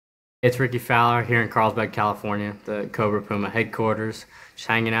It's Rickie Fowler here in Carlsbad, California, the Cobra Puma headquarters. Just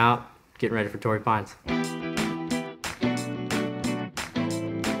hanging out, getting ready for Torrey Pines.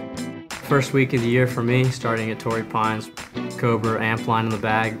 First week of the year for me, starting at Torrey Pines, Cobra amp line in the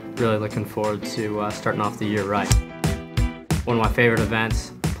bag. Really looking forward to starting off the year right. One of my favorite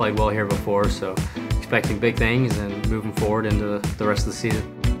events. Played well here before, so expecting big things and moving forward into the rest of the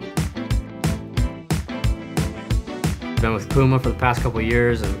season. Been with Puma for the past couple of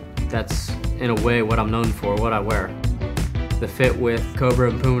years, and that's in a way what I'm known for, what I wear. The fit with Cobra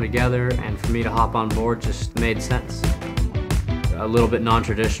and Puma together, and for me to hop on board just made sense. A little bit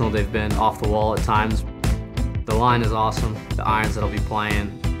non-traditional, they've been off the wall at times. The line is awesome, the irons that I'll be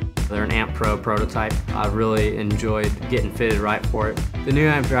playing, they're an Amp Pro prototype. I really enjoyed getting fitted right for it. The new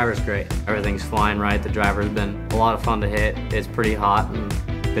amp driver is great. Everything's flying right, the driver's been a lot of fun to hit. It's pretty hot and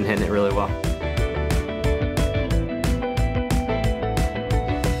been hitting it really well.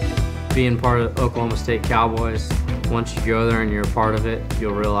 Being part of Oklahoma State Cowboys, once you go there and you're a part of it,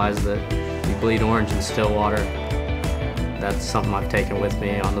 you'll realize that you bleed orange in Stillwater. That's something I've taken with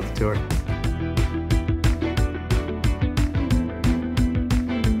me onto the tour.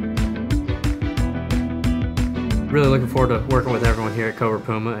 Really looking forward to working with everyone here at Cobra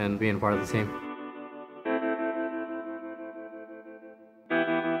Puma and being part of the team.